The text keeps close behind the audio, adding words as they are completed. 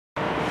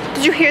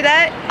Did you hear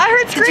that? I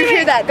heard screaming. Did you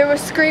hear that? They were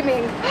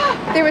screaming.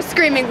 They were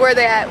screaming. Where are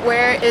they at?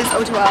 Where is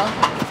O2L?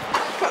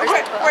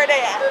 Where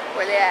they at?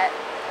 Where they at?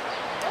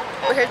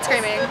 We heard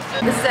screaming.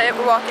 This is it.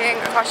 We're walking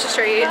across the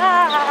street to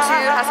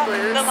House of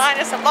Blues. The line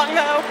is so long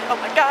though. Oh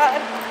my god.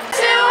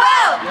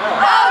 O2L!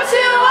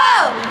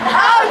 O2L!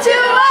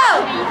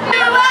 O2L!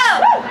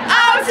 O2L!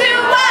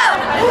 O2L!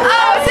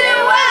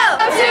 O2L!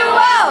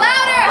 O2L!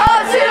 Louder!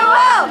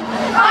 O2L!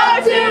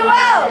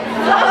 O2L!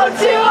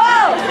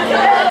 O2L!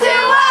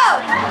 O2L!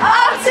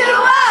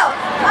 O2L!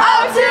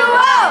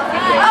 O2L!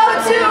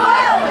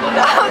 O2L!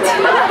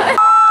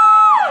 O2L!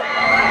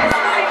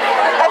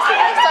 As soon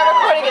as I start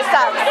recording, it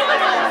stops.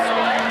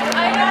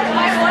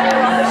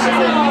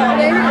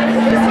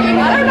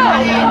 I don't know.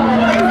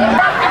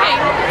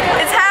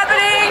 It's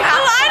happening! The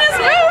line is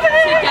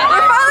moving!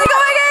 We're finally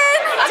going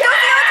in!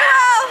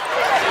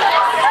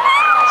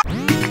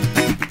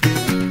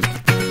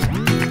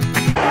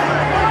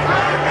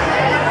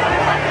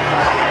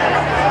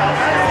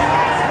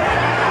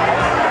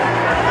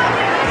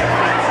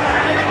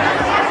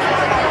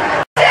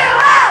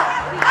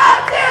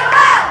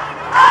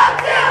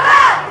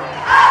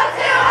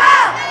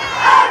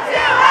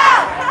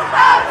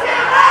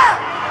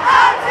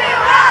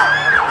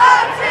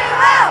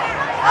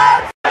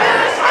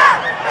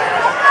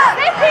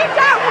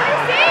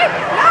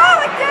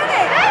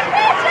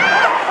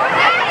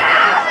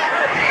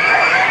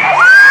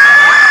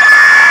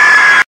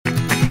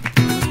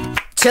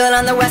 To Chillin'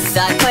 on the west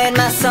side, playing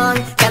my song.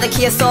 Got the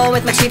Kia Soul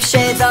with my cheap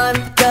shades on.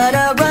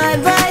 Gonna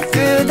run right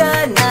through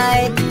the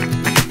night.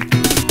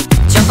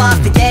 Jump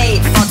off the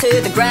gate, fall to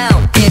the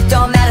ground. It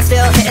don't matter,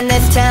 still hitting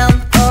this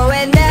town. Oh,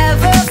 it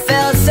never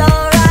felt so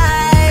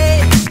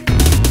right.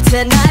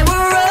 Tonight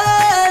we're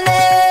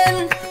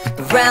running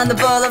around the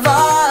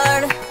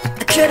boulevard.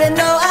 I couldn't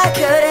know, I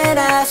couldn't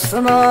ask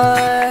for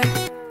more.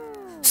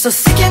 So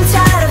sick and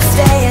tired of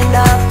staying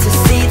up to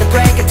see the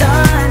break of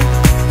dawn.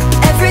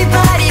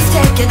 Everybody's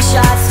taking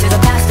shots to the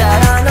past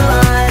out on the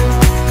line.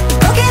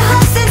 Broken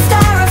hearts and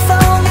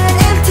styrofoam and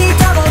empty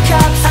double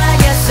cups. I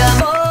guess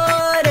I'm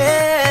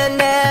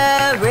ordinary,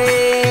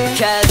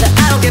 'cause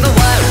I don't give a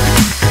what.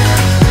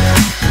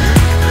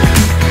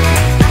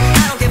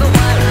 I don't give a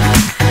what.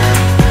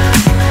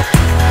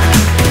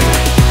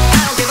 I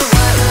don't give a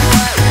what.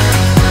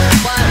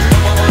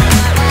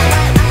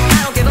 I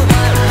don't give a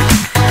what.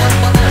 I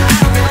don't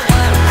give a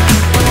what.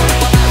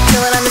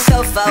 Chilling on the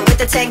sofa with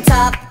the tank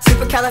top.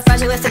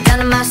 Supercalifragilistic down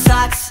in my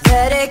socks.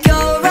 Let it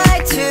go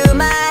right to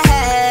my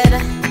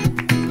head.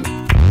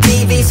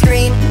 TV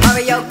screen,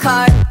 Mario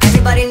Kart.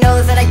 Everybody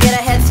knows that I get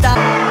a head start.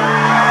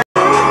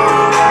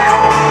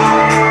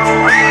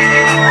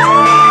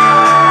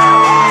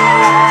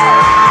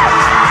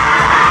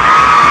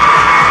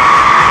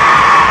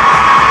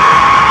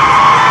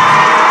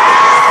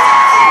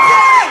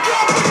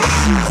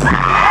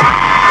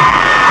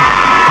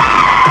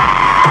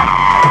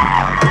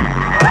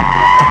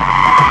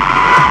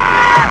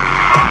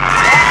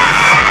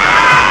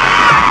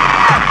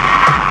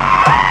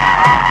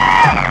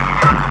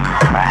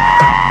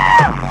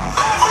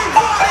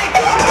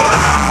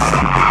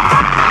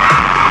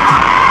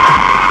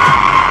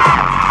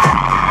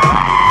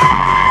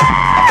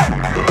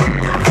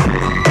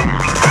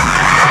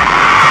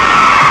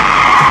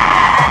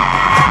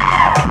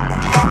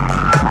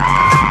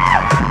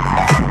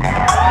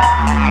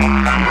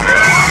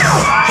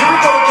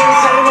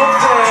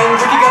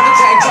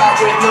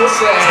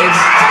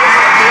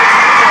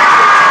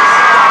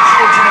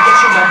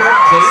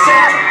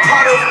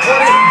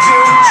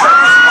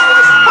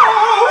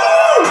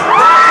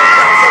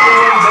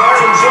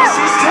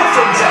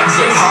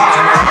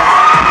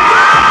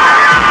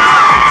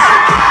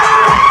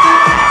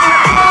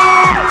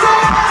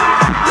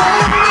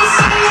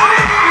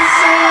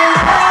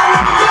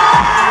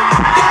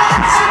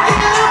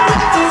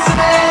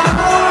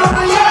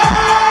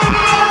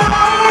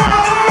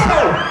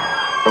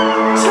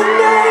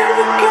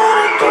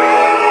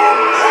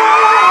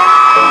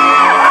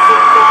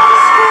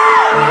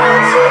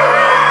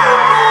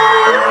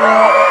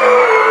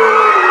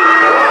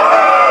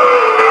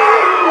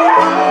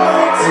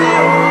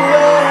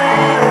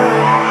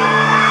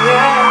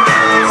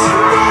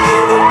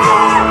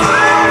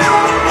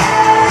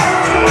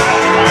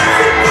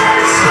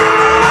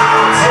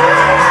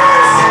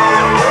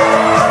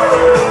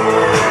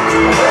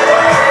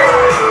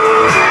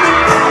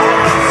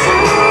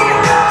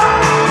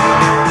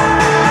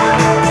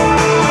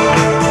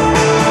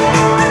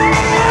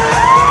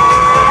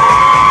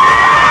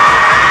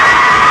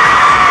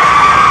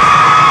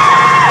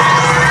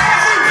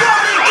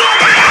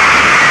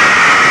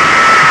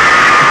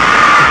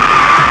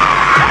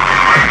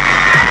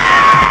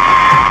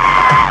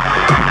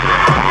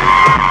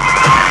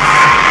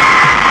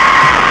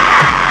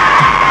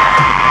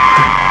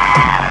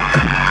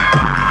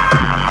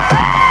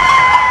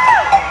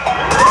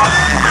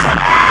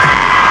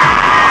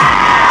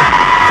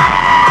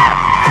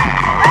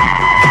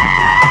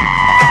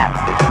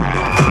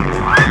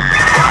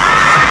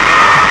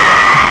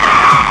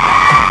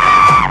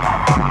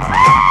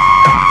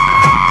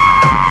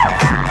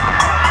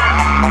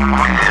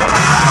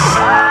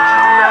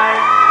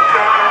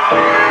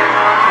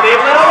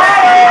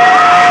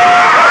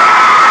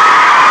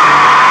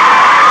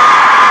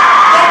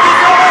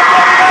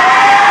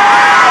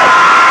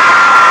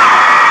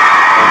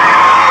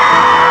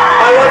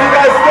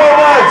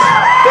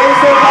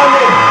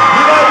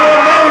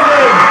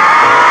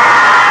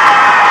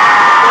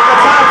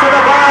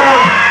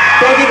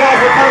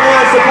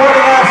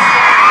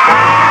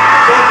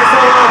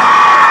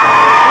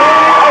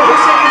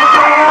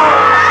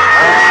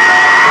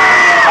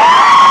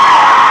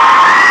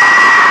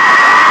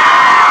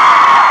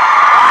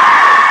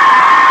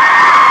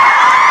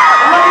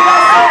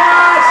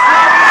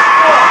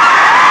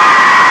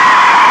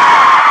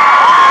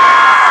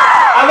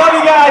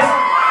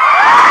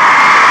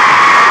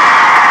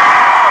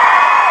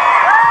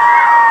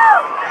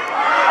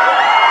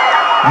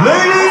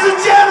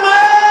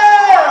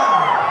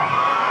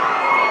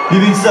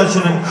 You've been such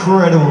an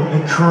incredible,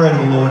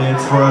 incredible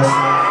audience for us.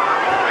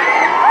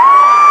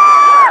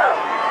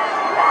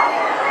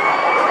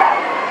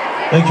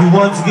 Thank you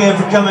once again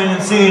for coming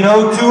and seeing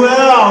O2L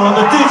on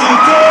the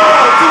Digi Tour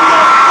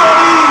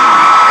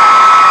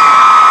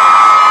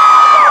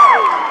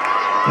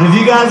 2020. And if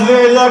you guys are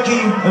very lucky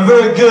and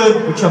very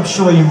good, which I'm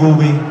sure you will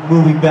be,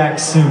 we'll be back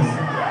soon.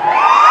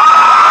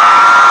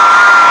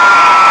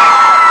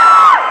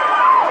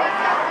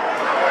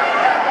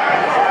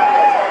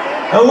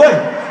 Oh wait,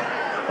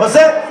 what's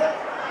that?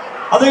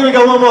 I think we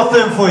got one more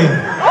thing for you.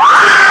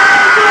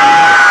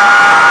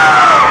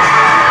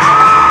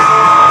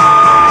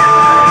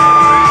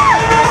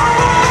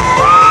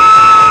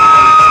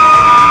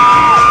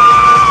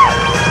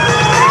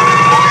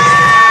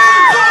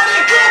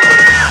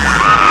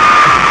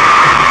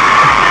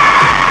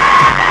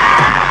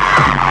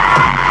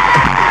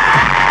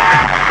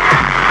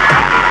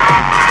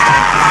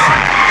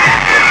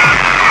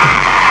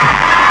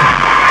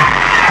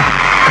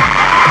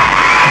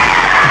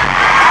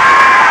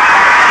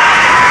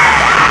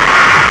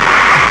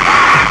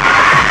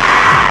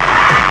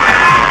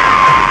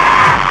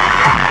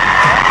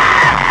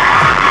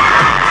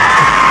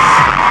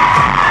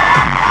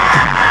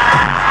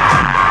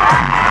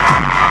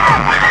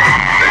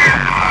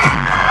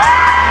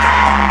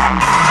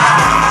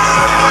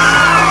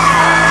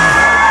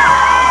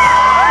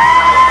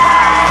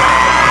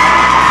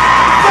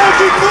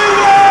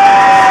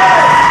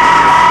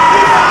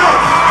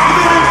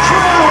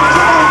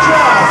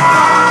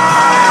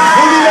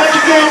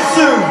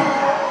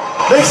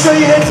 Make sure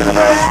you head to the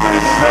very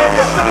street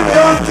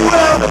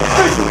O2L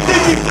official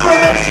Digi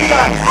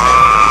exercise.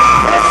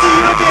 I'll see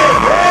you again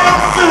real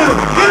soon.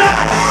 Good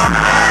night.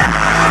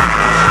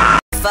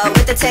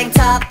 With the tank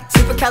top,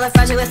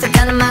 supercalifragilistic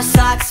down in my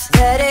socks.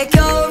 Let it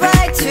go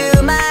right to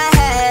my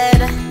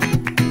head.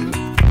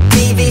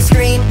 TV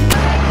screen.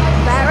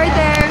 That right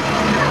there.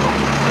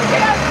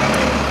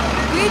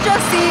 We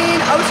just seen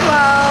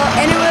O2L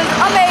and it was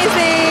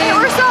amazing. They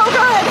were so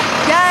good.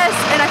 Yes,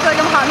 and I feel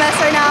like I'm a hot mess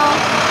right now.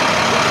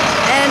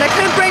 And I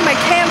couldn't bring my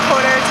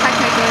camcorder,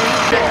 technically.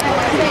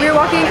 We're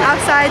walking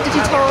outside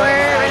Digi Tour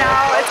right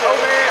now. It's over,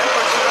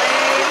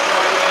 unfortunately.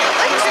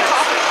 I can see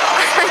coffee.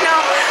 I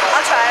know.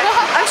 I'll try.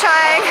 I'm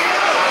trying.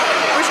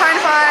 We're trying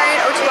to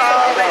find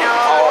O2L right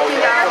now.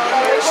 Walking down.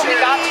 We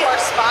got to our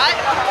spot.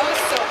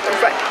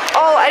 Right.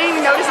 Oh, I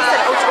didn't even notice it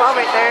said O2L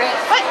right there.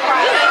 What?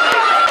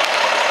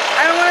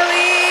 I don't want to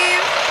leave.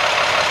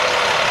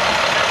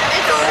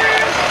 It's over.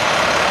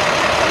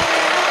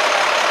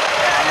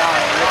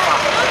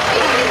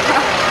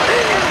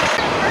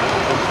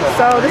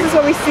 So this is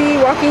what we see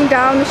walking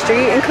down the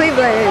street in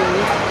Cleveland.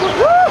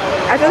 Woo!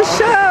 After the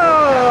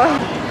show!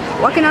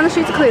 Walking down the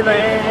streets of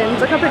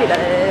Cleveland. Look how pretty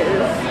that is.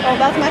 Oh,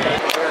 that's my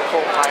favorite.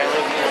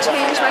 I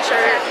changed my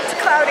shirt. It's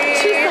cloudy.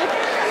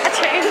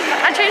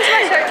 I changed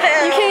my shirt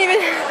too. You can't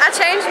even. I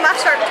changed my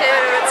shirt too.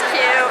 It's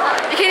cute.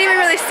 You can't even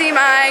really see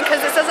mine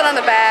because it says it on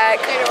the back.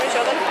 Do you want to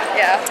show them?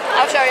 Yeah.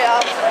 I'll show y'all.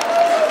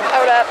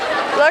 Hold up.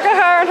 Look at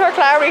her in her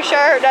cloudy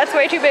shirt. That's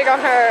way too big on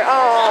her.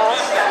 Oh.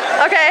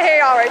 Okay, here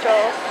y'all, Rachel.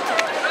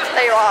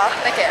 There you are.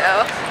 Thank you.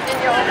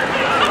 Thank you.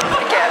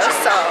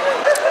 So,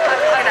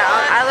 I know.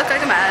 I look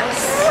like a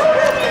mess.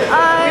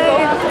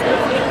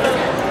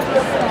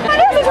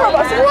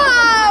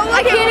 Wow!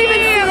 I can't even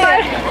see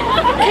my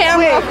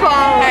camera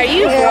phone. Are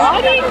you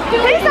vlogging?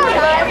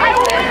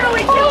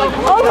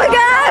 Oh my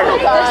god!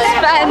 The bus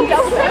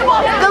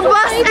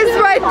is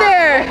right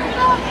there.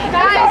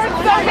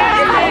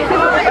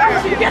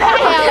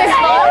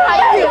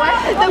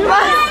 The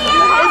bus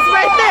is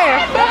right there.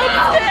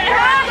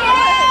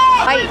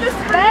 Hi.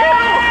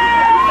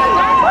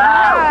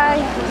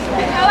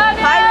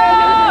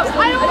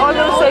 I was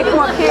gonna say come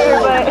up here,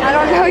 but I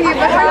don't know you.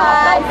 But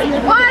hi.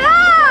 What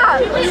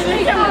up?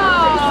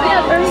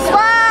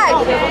 Swag.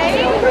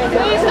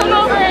 Please come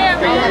over here,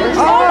 man.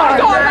 Oh my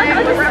god.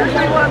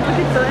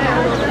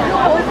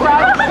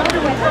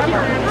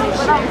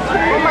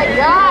 Oh my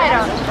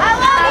god. I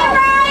love you,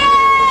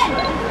 Ryan.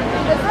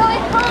 It's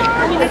really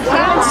fun. I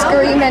can't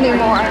scream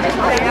anymore.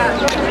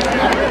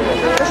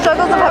 The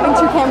struggles of having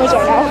two cameras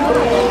right now.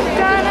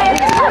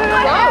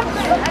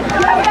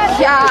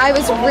 Yeah, I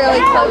was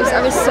really close.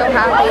 I was so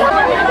happy.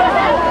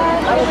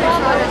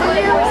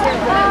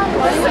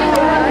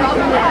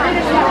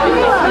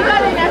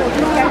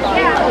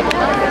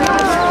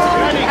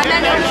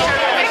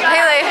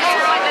 Haley.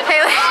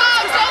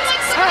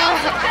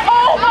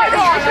 Oh my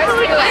gosh.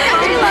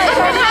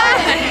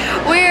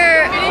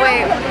 We're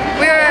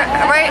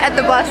right at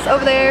the bus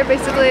over there,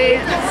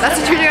 basically. That's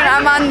what you're doing.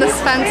 I'm on this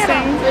fence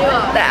thing.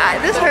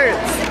 This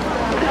hurts.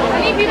 I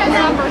need people's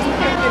numbers.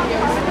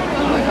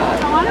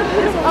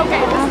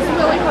 Okay, this is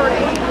really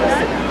hurting.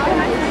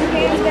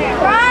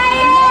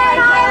 Ryan,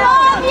 I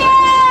love you!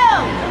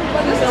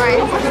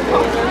 Ryan.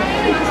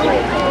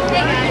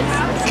 Hey guys.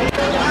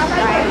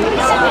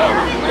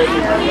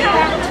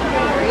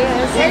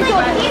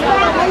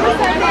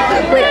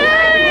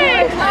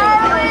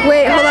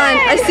 Wait, hold on.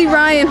 I see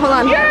Ryan. Hold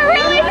on. You're a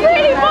really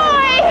pretty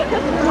boy!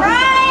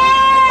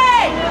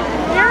 Ryan!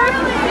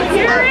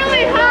 You're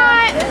really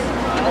hot.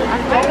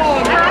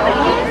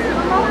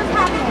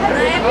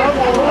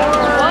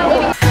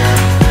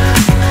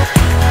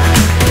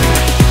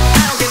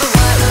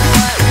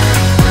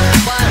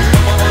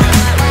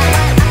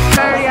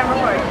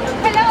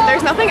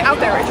 There's nothing out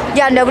there right now.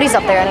 Yeah, nobody's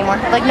up there anymore.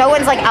 Like, no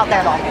one's like out there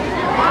at all.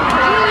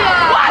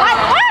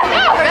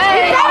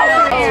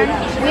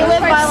 We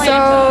live by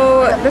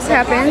So this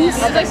happens,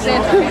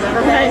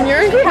 and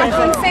you're in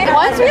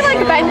once we like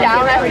bend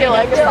down, I feel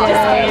like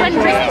when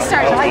Brittany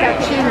starts,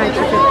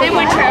 they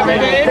went traveling.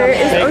 There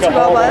is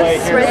O2L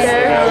bus right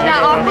there.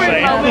 That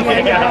awkward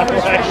moment.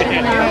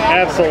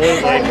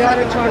 Absolutely. My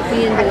daughter talked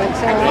me into it,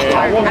 so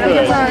I don't know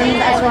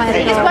that's why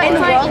I go in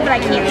the world, but I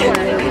can't do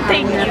it.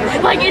 Thank you.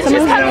 Like it's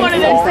just kind of one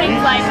of those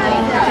things. Like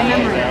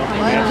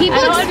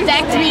people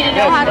expect me to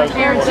know how to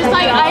parent, just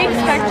like I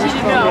expect you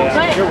to know,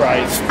 but You're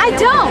right. I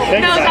don't.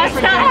 No, that's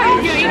not how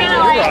you do it. You gotta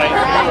like.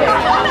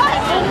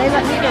 They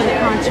let me go to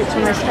concerts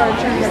when I started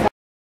trying to.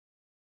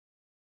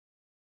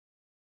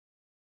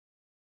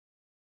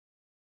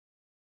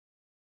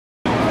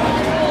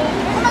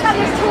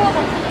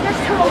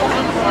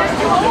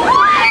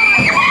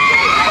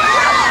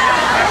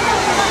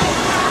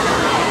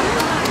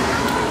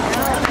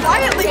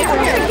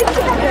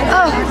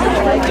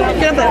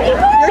 Get up there.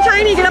 You're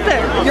tiny, get up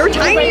there. You're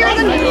tinier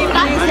than me.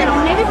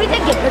 Maybe we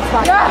did get this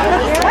spot.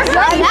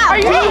 Are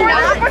you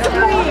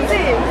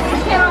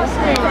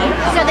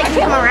So they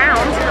can come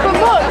around. But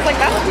look, it's like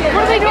that's.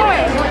 What are they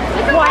doing?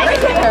 What?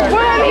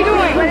 What are they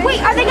doing? Wait,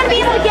 are they going to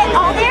be able to get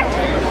all there?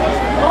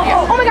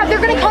 Oh my god,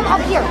 they're going to come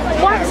up here.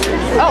 What?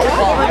 Oh.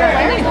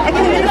 I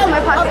can see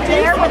my pocket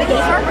there where the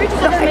gates are.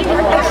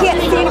 I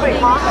can't see anybody.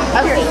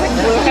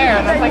 Blue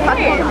hair. And I'm like,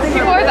 hey, if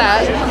you wore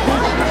that,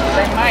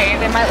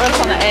 they might let us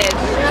on the edge.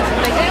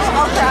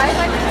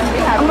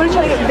 I'm gonna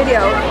try to get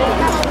video.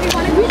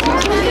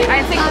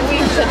 I think we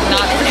should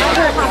not.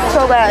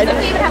 So bad.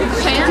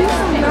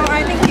 No,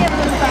 I think we have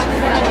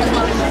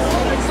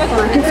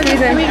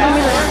confusing.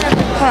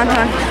 Hold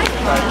on.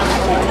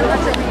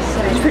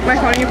 Did you put my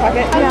phone in your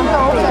pocket? Yeah.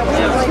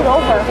 Scoot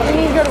over. We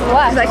need to go to the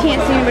left. Because I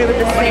can't see anybody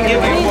with this thing.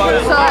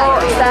 So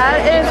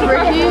that is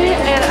Ricky,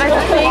 and I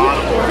think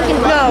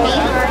no,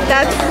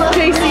 that's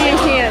JC and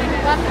Can.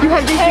 You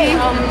have JC.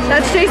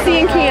 That's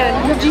JC and Can.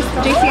 You have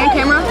JC and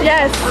camera?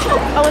 Yes.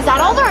 Oh, is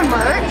that all their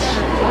merch?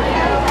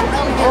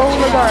 Oh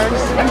my gosh.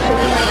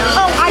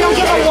 Oh, I don't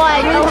give a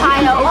what,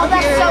 Ohio. Oh,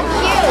 that's so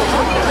cute.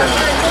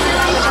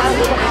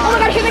 Oh my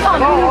gosh, here they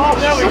come. Oh,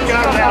 now we've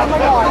got it out.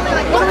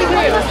 What are we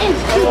doing?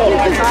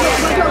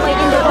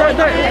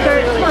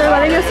 They're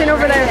letting us in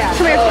over there.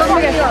 Come here,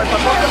 come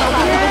here.